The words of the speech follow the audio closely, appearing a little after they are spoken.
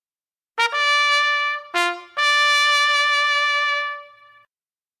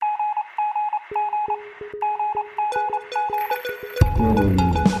Hello,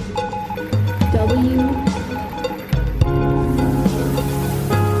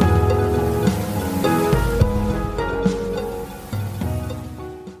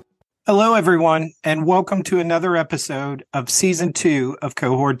 everyone, and welcome to another episode of Season 2 of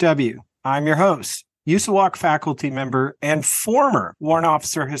Cohort W. I'm your host, USAWOC faculty member and former Warrant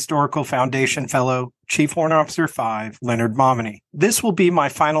Officer Historical Foundation Fellow, Chief Warrant Officer 5, Leonard Momeny. This will be my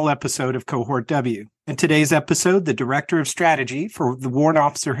final episode of Cohort W. In today's episode, the Director of Strategy for the Warrant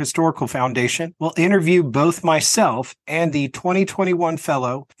Officer Historical Foundation will interview both myself and the 2021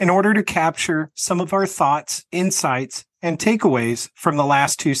 Fellow in order to capture some of our thoughts, insights, and takeaways from the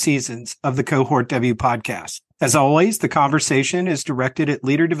last two seasons of the Cohort W podcast. As always, the conversation is directed at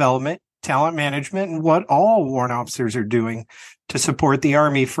leader development, talent management, and what all warrant officers are doing to support the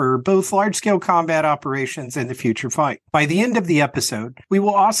Army for both large-scale combat operations and the future fight. By the end of the episode, we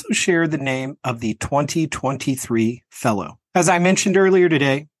will also share the name of the 2023 Fellow. As I mentioned earlier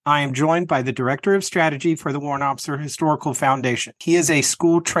today, I am joined by the Director of Strategy for the Warrant Officer Historical Foundation. He is a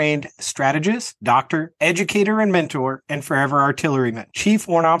school-trained strategist, doctor, educator, and mentor, and forever artilleryman. Chief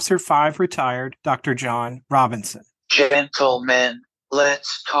Warrant Officer 5 retired, Dr. John Robinson. Gentlemen,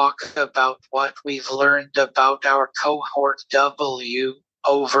 let's talk about what we've learned about our Cohort W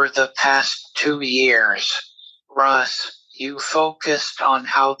over the past 2 years. Russ, you focused on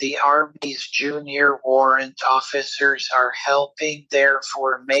how the Army's junior warrant officers are helping their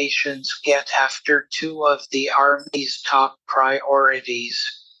formations get after two of the Army's top priorities: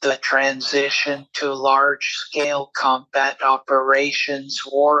 the transition to large-scale combat operations,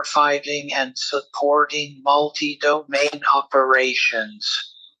 warfighting, and supporting multi-domain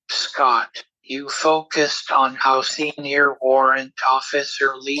operations. Scott, you focused on how senior warrant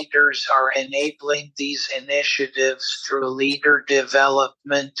officer leaders are enabling these initiatives through leader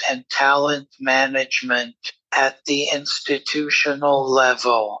development and talent management at the institutional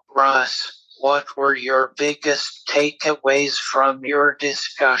level. Russ, what were your biggest takeaways from your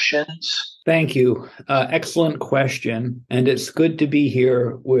discussions? Thank you. Excellent question. And it's good to be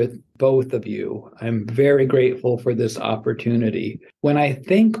here with both of you. I'm very grateful for this opportunity. When I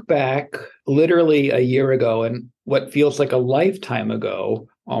think back literally a year ago and what feels like a lifetime ago,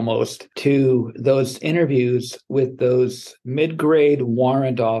 almost, to those interviews with those mid-grade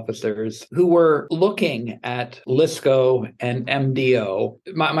warrant officers who were looking at LSCO and MDO.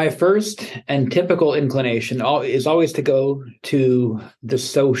 My first and typical inclination is always to go to the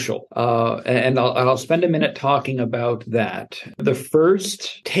social, and I'll spend a minute talking about that. The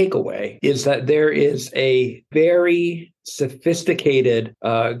first takeaway is that there is a very sophisticated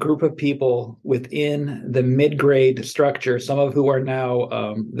group of people within the mid-grade structure, some of who are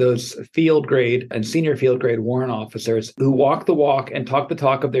now those field grade and senior field grade warrant officers who walk the walk and talk the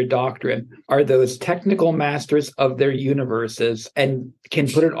talk of their doctrine, are those technical masters of their universes and can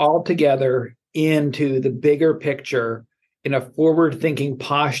put it all together into the bigger picture in a forward-thinking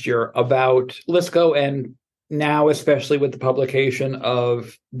posture about LSCO, and now, especially with the publication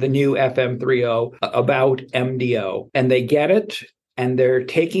of the new FM30 about MDO. And they get it, and they're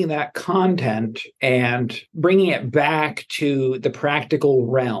taking that content and bringing it back to the practical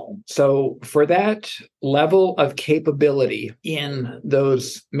realm. So for that level of capability in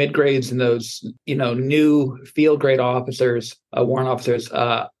those mid-grades and those, new field grade officers, warrant officers,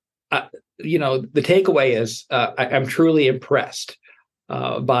 the takeaway is I'm truly impressed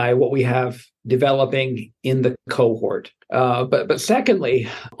by what we have developing in the cohort. But secondly,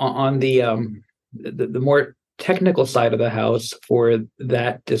 on the more technical side of the house for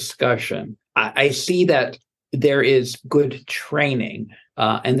that discussion, I see that there is good training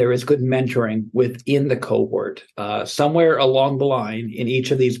and there is good mentoring within the cohort. Somewhere along the line in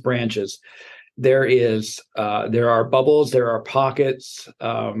each of these branches, there are bubbles, there are pockets,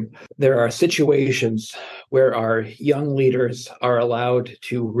 there are situations where our young leaders are allowed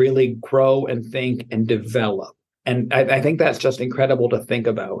to really grow and think and develop. And I think that's just incredible to think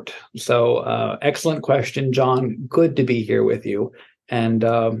about. So excellent question, John. Good to be here with you. And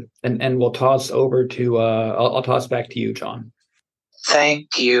we'll toss over to, I'll toss back to you, John.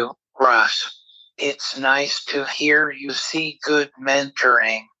 Thank you, Russ. It's nice to hear you see good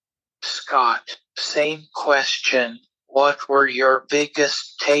mentoring. Scott, same question. What were your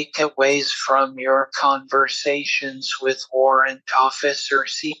biggest takeaways from your conversations with warrant officer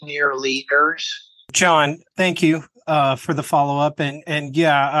senior leaders? John, thank you for the follow-up. And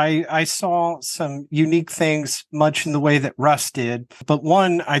yeah, I saw some unique things, much in the way that Russ did. But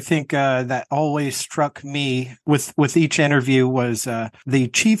one, I think that always struck me with each interview was the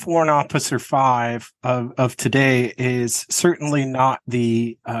Chief Warrant Officer 5 of today is certainly not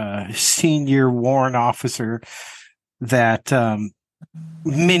the senior warrant officer that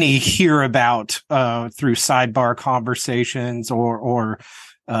many hear about through sidebar conversations or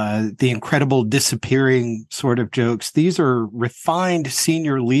the incredible disappearing sort of jokes. These are refined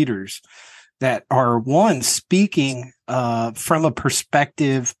senior leaders that are, one, speaking from a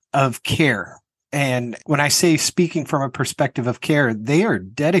perspective of care. And when I say speaking from a perspective of care, they are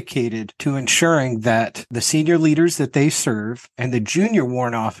dedicated to ensuring that the senior leaders that they serve and the junior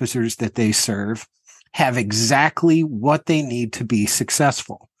warrant officers that they serve have exactly what they need to be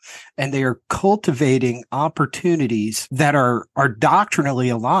successful. And they are cultivating opportunities that are doctrinally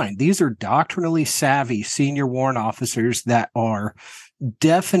aligned. These are doctrinally savvy senior warrant officers that are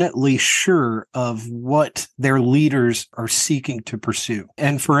definitely sure of what their leaders are seeking to pursue.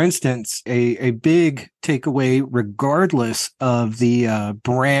 And for instance, a big takeaway, regardless of the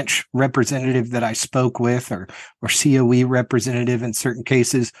branch representative that I spoke with or COE representative in certain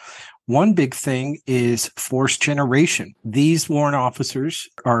cases, one big thing is force generation. These warrant officers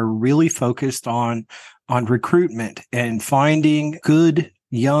are really focused on recruitment and finding good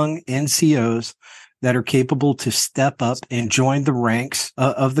young NCOs that are capable to step up and join the ranks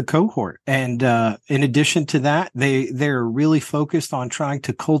of the cohort. And in addition to that, they're really focused on trying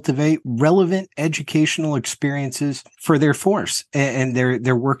to cultivate relevant educational experiences for their force. And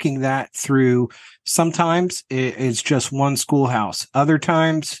they're working that through, sometimes it's just one schoolhouse. Other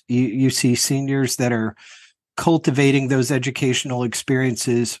times you see seniors that are cultivating those educational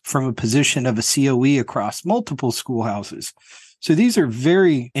experiences from a position of a COE across multiple schoolhouses. So these are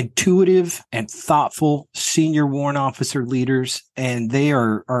very intuitive and thoughtful senior warrant officer leaders, and they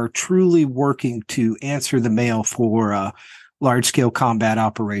are truly working to answer the mail for large-scale combat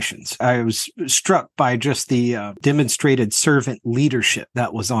operations. I was struck by just the demonstrated servant leadership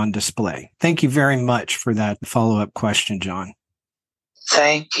that was on display. Thank you very much for that follow-up question, John.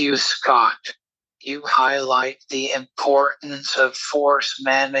 Thank you, Scott. You highlight the importance of force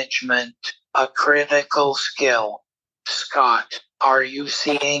management, a critical skill. Scott, are you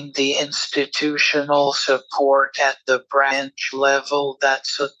seeing the institutional support at the branch level that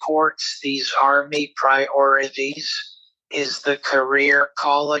supports these Army priorities? Is the Career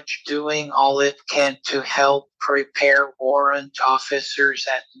College doing all it can to help prepare warrant officers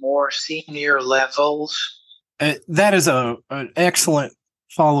at more senior levels? That is an excellent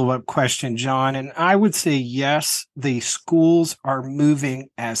follow-up question, John. And I would say yes, the schools are moving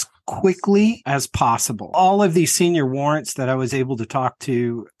as quickly as possible. All of these senior warrants that I was able to talk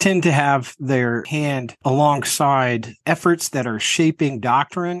to tend to have their hand alongside efforts that are shaping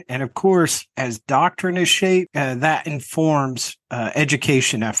doctrine. And of course, as doctrine is shaped, that informs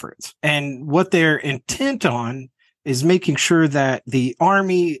education efforts. And what they're intent on is making sure that the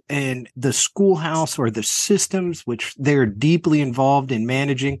Army and the schoolhouse or the systems, which they're deeply involved in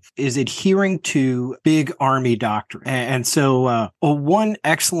managing, is adhering to big Army doctrine. And so one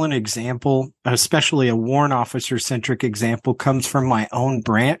excellent example, especially a warrant officer-centric example, comes from my own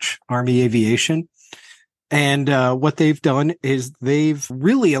branch, Army Aviation. And what they've done is they've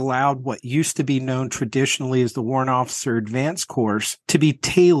really allowed what used to be known traditionally as the Warrant Officer Advanced Course to be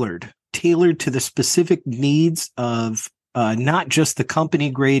tailored to the specific needs of not just the company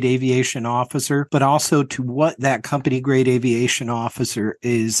grade aviation officer, but also to what that company grade aviation officer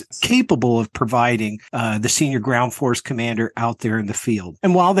is capable of providing the senior ground force commander out there in the field.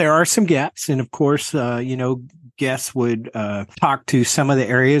 And while there are some gaps, and of course, guests would talk to some of the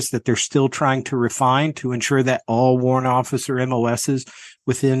areas that they're still trying to refine to ensure that all warrant officer MOSs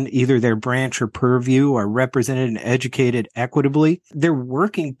within either their branch or purview are represented and educated equitably. They're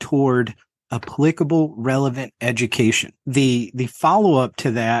working toward applicable, relevant education. The follow-up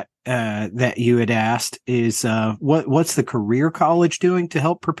to that that you had asked is what's the Career College doing to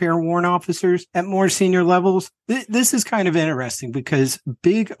help prepare warrant officers at more senior levels? This is kind of interesting because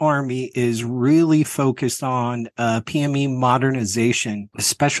Big Army is really focused on PME modernization,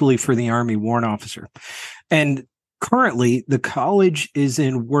 especially for the Army warrant officer. And currently, the college is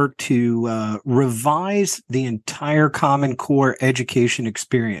in work to revise the entire Common Core education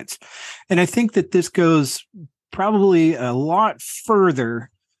experience. And I think that this goes probably a lot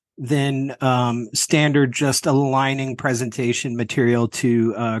further than standard just aligning presentation material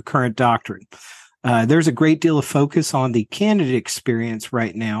to current doctrine. There's a great deal of focus on the candidate experience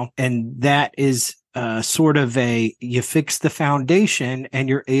right now, and that is sort of you fix the foundation and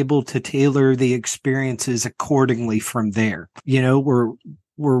you're able to tailor the experiences accordingly from there.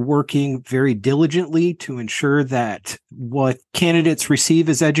 We're working very diligently to ensure that what candidates receive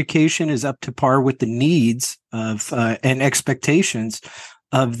as education is up to par with the needs of and expectations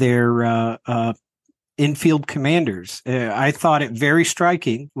of their infield commanders. I thought it very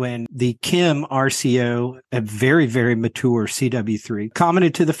striking when the Kim RCO, a very, very mature CW3,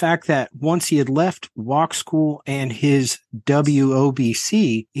 commented to the fact that once he had left walk school and his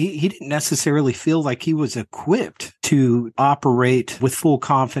WOBC, he didn't necessarily feel like he was equipped to operate with full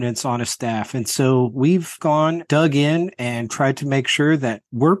confidence on a staff. And so we've dug in and tried to make sure that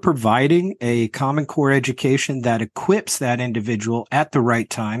we're providing a Common Core education that equips that individual at the right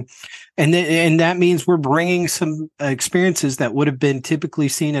time. And that means we're bringing some experiences that would have been typically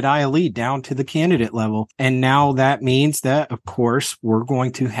seen at ILE down to the candidate level. And now that means that, of course, we're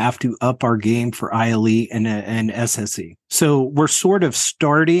going to have to up our game for ILE and SSE. So we're sort of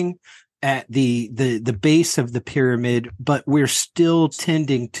starting at the base of the pyramid, but we're still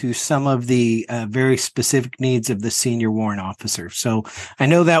tending to some of the very specific needs of the senior warrant officer. So I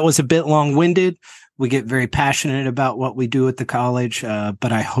know that was a bit long-winded. We get very passionate about what we do at the college,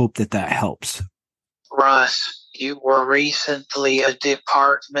 but I hope that helps. Russ, you were recently a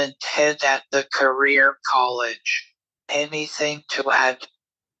department head at the Career College. Anything to add?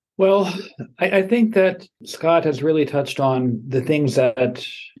 Well, I think that Scott has really touched on the things that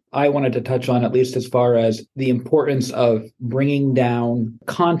I wanted to touch on, at least as far as the importance of bringing down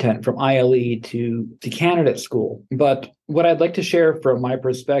content from ILE to candidate school. But what I'd like to share from my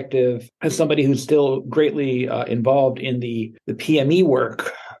perspective as somebody who's still greatly involved in the PME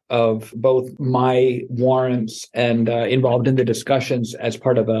work of both my warrants and involved in the discussions as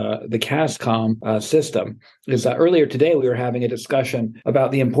part of the CASCOM system is earlier today we were having a discussion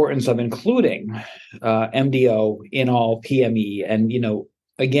about the importance of including MDO in all PME and,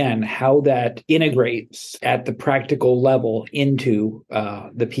 again, how that integrates at the practical level into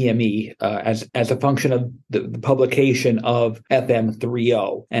the PME as a function of the publication of FM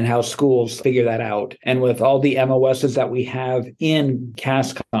 3.0 and how schools figure that out. And with all the MOSs that we have in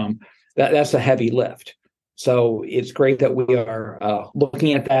CASCOM, that's a heavy lift. So it's great that we are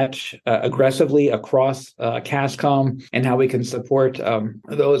looking at that aggressively across CASCOM and how we can support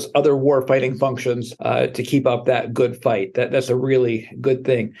those other warfighting functions to keep up that good fight. That's a really good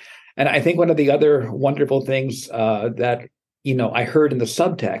thing. And I think one of the other wonderful things that, I heard in the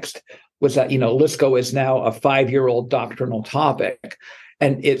subtext was that, LSCO is now a 5-year-old doctrinal topic.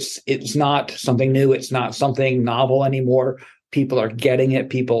 And it's not something new. It's not something novel anymore. People are getting it.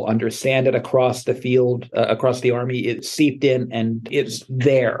 People understand it across the field, across the Army. It's seeped in and it's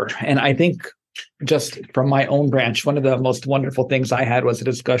there. And I think just from my own branch, one of the most wonderful things I had was a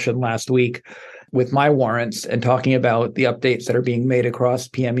discussion last week with my warrants and talking about the updates that are being made across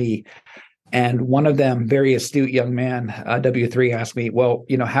PME. And one of them, very astute young man, W3, asked me, well,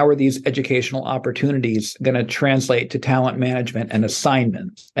 how are these educational opportunities going to translate to talent management and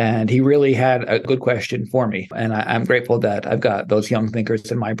assignments? And he really had a good question for me. And I'm grateful that I've got those young thinkers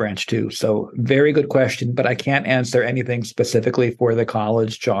in my branch too. So very good question, but I can't answer anything specifically for the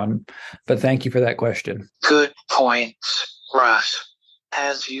college, John. But thank you for that question. Good points, Russ.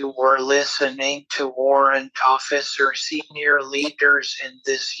 As you were listening to warrant officer senior leaders in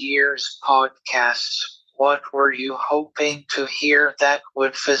this year's podcasts, what were you hoping to hear that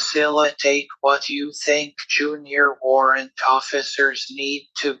would facilitate what you think junior warrant officers need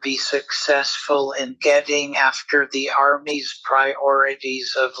to be successful in getting after the Army's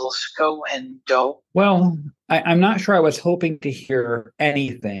priorities of LSCO and DOE? Well, I'm not sure I was hoping to hear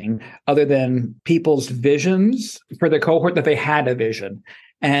anything other than people's visions for the cohort that they had a vision.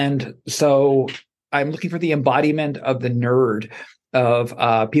 And so I'm looking for the embodiment of the nerd,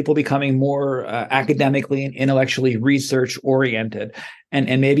 of people becoming more academically and intellectually research oriented.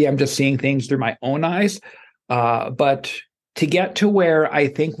 And maybe I'm just seeing things through my own eyes. But to get to where I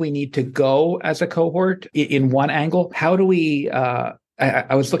think we need to go as a cohort in one angle, how do we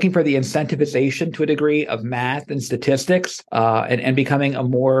I was looking for the incentivization to a degree of math and statistics and becoming a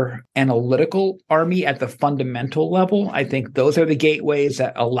more analytical Army at the fundamental level. I think those are the gateways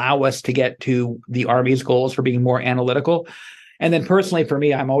that allow us to get to the Army's goals for being more analytical. And then personally, for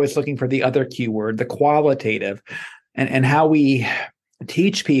me, I'm always looking for the other keyword, the qualitative, and how we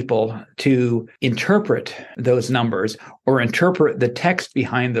teach people to interpret those numbers or interpret the text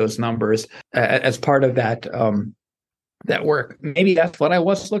behind those numbers as part of that that work. Maybe that's what I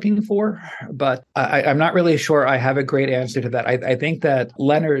was looking for, but I'm not really sure I have a great answer to that. I think that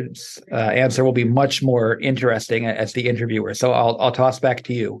Leonard's answer will be much more interesting as the interviewer. So I'll toss back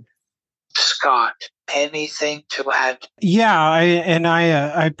to you. Scott, anything to add? Yeah,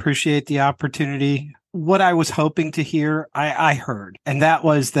 I appreciate the opportunity what I was hoping to hear, I heard. And that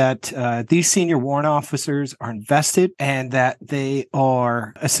was that these senior warrant officers are invested and that they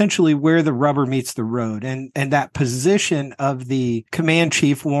are essentially where the rubber meets the road. And that position of the command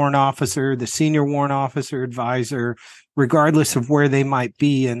chief warrant officer, the senior warrant officer advisor, regardless of where they might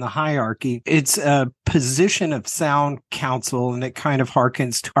be in the hierarchy, it's a position of sound counsel, and it kind of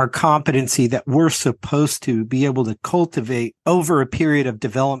harkens to our competency that we're supposed to be able to cultivate over a period of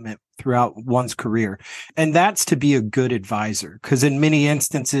development throughout one's career. And that's to be a good advisor, because in many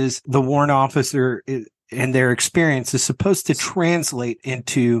instances, the warrant officer and their experience is supposed to translate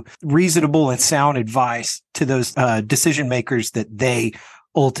into reasonable and sound advice to those decision makers that they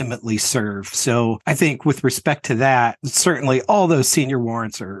ultimately serve. So I think with respect to that, certainly all those senior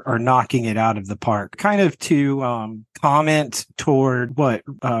warrants are knocking it out of the park. Kind of to comment toward what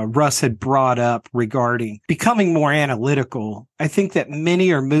Russ had brought up regarding becoming more analytical, I think that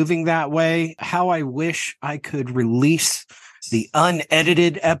many are moving that way. How I wish I could release the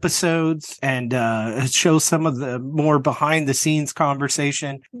unedited episodes and show some of the more behind the scenes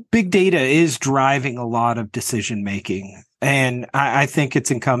conversation. Big data is driving a lot of decision making. And I think it's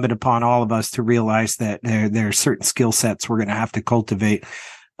incumbent upon all of us to realize that there are certain skill sets we're going to have to cultivate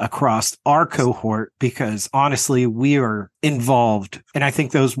across our cohort, because honestly, we are involved. And I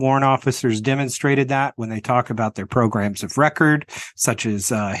think those warrant officers demonstrated that when they talk about their programs of record, such as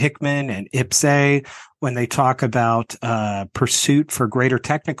Hickman and IPSA, when they talk about pursuit for greater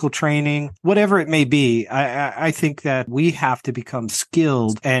technical training, whatever it may be. I think that we have to become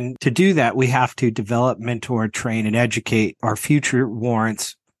skilled. And to do that, we have to develop, mentor, train, and educate our future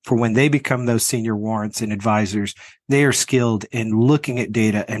warrants for when they become those senior warrants and advisors. They are skilled in looking at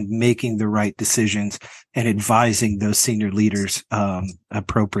data and making the right decisions and advising those senior leaders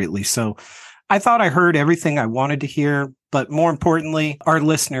appropriately. So I thought I heard everything I wanted to hear, but more importantly, our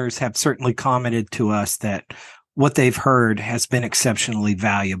listeners have certainly commented to us that what they've heard has been exceptionally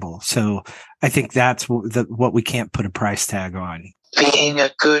valuable. So I think that's what we can't put a price tag on. Being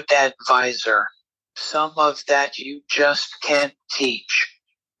a good advisor, some of that you just can't teach.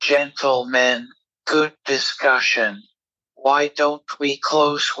 Gentlemen, good discussion. Why don't we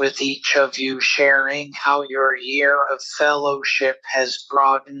close with each of you sharing how your year of fellowship has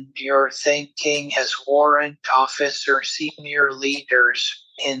broadened your thinking as warrant officer senior leaders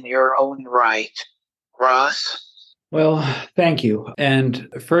in your own right? Russ? Well, thank you. And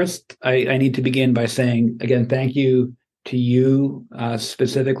first, I need to begin by saying, again, thank you to you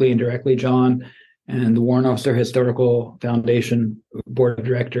specifically and directly, John, and the Warrant Officer Historical Foundation Board of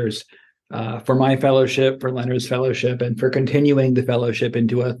Directors for my fellowship, for Leonard's fellowship, and for continuing the fellowship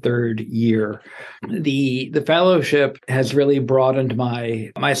into a third year. The fellowship has really broadened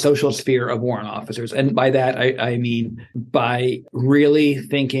my social sphere of warrant officers. And by that, I mean by really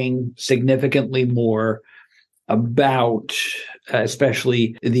thinking significantly more about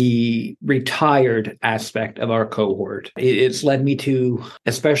especially the retired aspect of our cohort. It's led me to,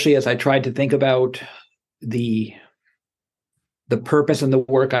 especially as I tried to think about the purpose and the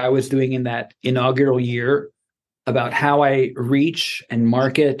work I was doing in that inaugural year, about how I reach and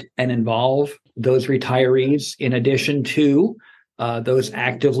market and involve those retirees in addition to those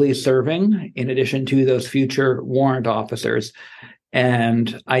actively serving, in addition to those future warrant officers.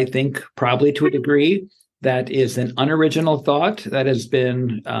 And I think probably to a degree, that is an unoriginal thought that has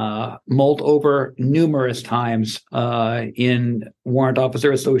been mulled over numerous times in Warrant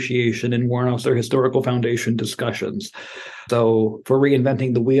Officer Association and Warrant Officer Historical Foundation discussions. So for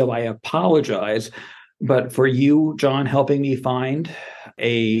reinventing the wheel, I apologize. But for you, John, helping me find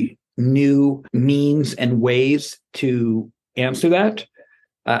a new means and ways to answer that,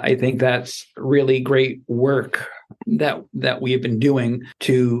 I think that's really great work that we have been doing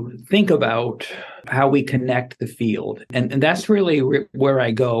to think about how we connect the field. And that's really where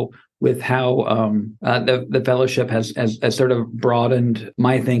I go with how the fellowship has sort of broadened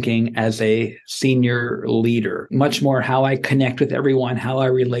my thinking as a senior leader, much more how I connect with everyone, how I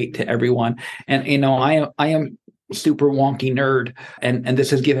relate to everyone. And, I am super wonky nerd, and this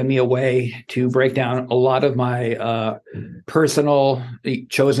has given me a way to break down a lot of my personal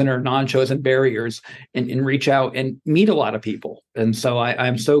chosen or non-chosen barriers and reach out and meet a lot of people. And so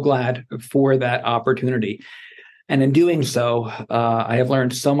I'm so glad for that opportunity. And in doing so, I have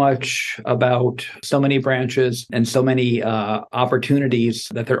learned so much about so many branches and so many opportunities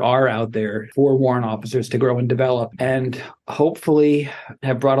that there are out there for warrant officers to grow and develop, and hopefully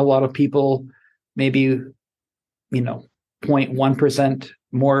have brought a lot of people maybe 0.1%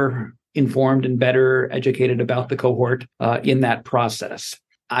 more informed and better educated about the cohort in that process.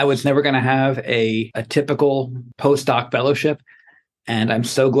 I was never going to have a typical postdoc fellowship And I'm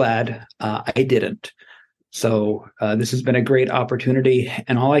so glad I didn't. So this has been a great opportunity.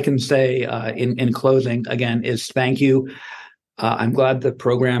 And all I can say in closing, again, is thank you. I'm glad the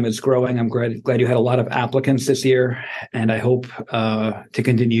program is growing. I'm glad you had a lot of applicants this year. And I hope to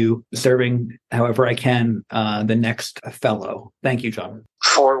continue serving however I can the next fellow. Thank you, John.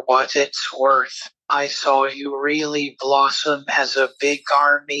 For what it's worth, I saw you really blossom as a big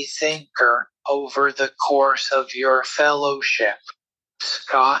Army thinker over the course of your fellowship.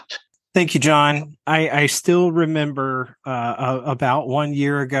 Scott? Thank you, John. I still remember about 1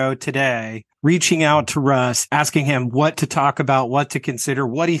 year ago today, reaching out to Russ, asking him what to talk about, what to consider,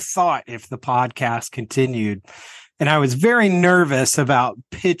 what he thought if the podcast continued. And I was very nervous about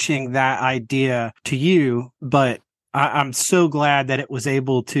pitching that idea to you, but I'm so glad that it was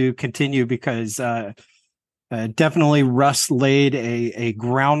able to continue because definitely Russ laid a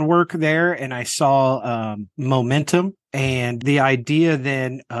groundwork there, and I saw momentum. And the idea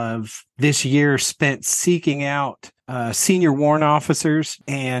then of this year spent seeking out senior warrant officers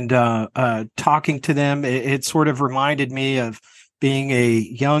and talking to them, it sort of reminded me of being a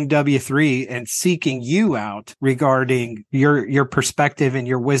young W3 and seeking you out regarding your perspective and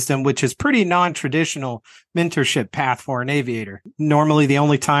your wisdom, which is pretty non-traditional mentorship path for an aviator. Normally, the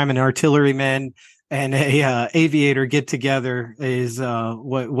only time an artilleryman and a aviator get together is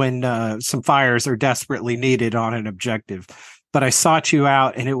when some fires are desperately needed on an objective. But I sought you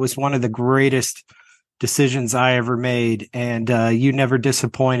out, and it was one of the greatest decisions I ever made, and you never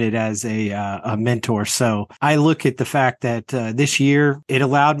disappointed as a mentor. So I look at the fact that this year it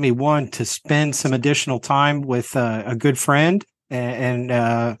allowed me, one, to spend some additional time with a good friend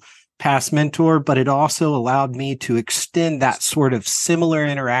and past mentor, but it also allowed me to extend that sort of similar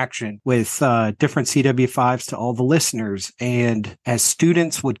interaction with different CW5s to all the listeners. And as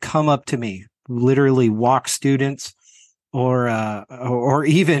students would come up to me, literally walk students, or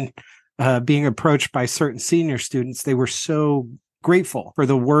even being approached by certain senior students, they were so grateful for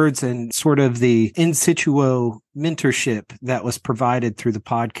the words and sort of the in situ mentorship that was provided through the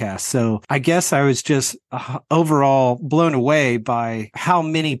podcast. So I guess I was just overall blown away by how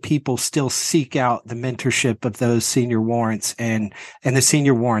many people still seek out the mentorship of those senior warrants, and the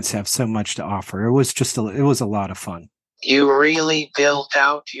senior warrants have so much to offer. It was a lot of fun. You really built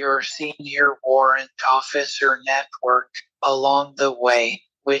out your senior warrant officer network along the way,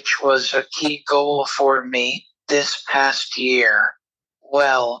 which was a key goal for me this past year.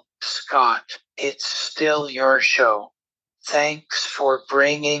 Well, Scott, it's still your show. Thanks for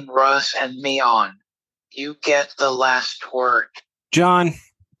bringing Russ and me on. You get the last word. John,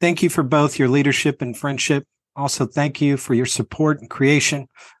 thank you for both your leadership and friendship. Also, thank you for your support and creation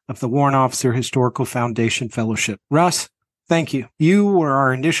of the Warrant Officer Historical Foundation Fellowship. Russ, thank you. You were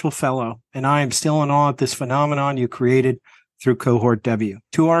our initial fellow, and I am still in awe at this phenomenon you created through Cohort W.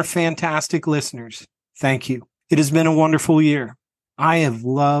 To our fantastic listeners, thank you. It has been a wonderful year. I have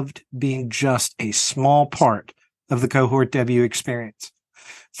loved being just a small part of the Cohort W experience.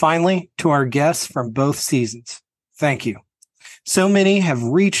 Finally, to our guests from both seasons, thank you. So many have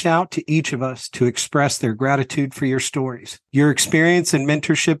reached out to each of us to express their gratitude for your stories. Your experience and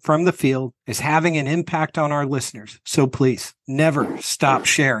mentorship from the field is having an impact on our listeners. So please never stop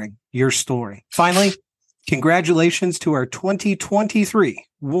sharing your story. Finally, congratulations to our 2023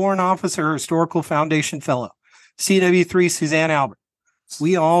 Warrant Officer Historical Foundation Fellow, CW3 Suzanne Albert.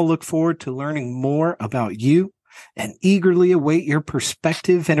 We all look forward to learning more about you and eagerly await your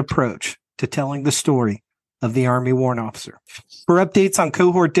perspective and approach to telling the story of the Army Warrant Officer. For updates on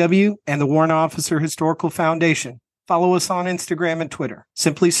Cohort W and the Warrant Officer Historical Foundation, follow us on Instagram and Twitter.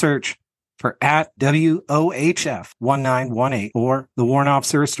 Simply search for @WOHF1918 or the Warrant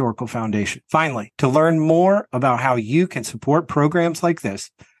Officer Historical Foundation. Finally, to learn more about how you can support programs like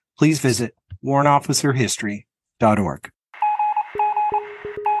this, please visit warrantofficerhistory.org.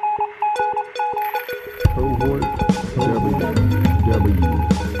 Cohort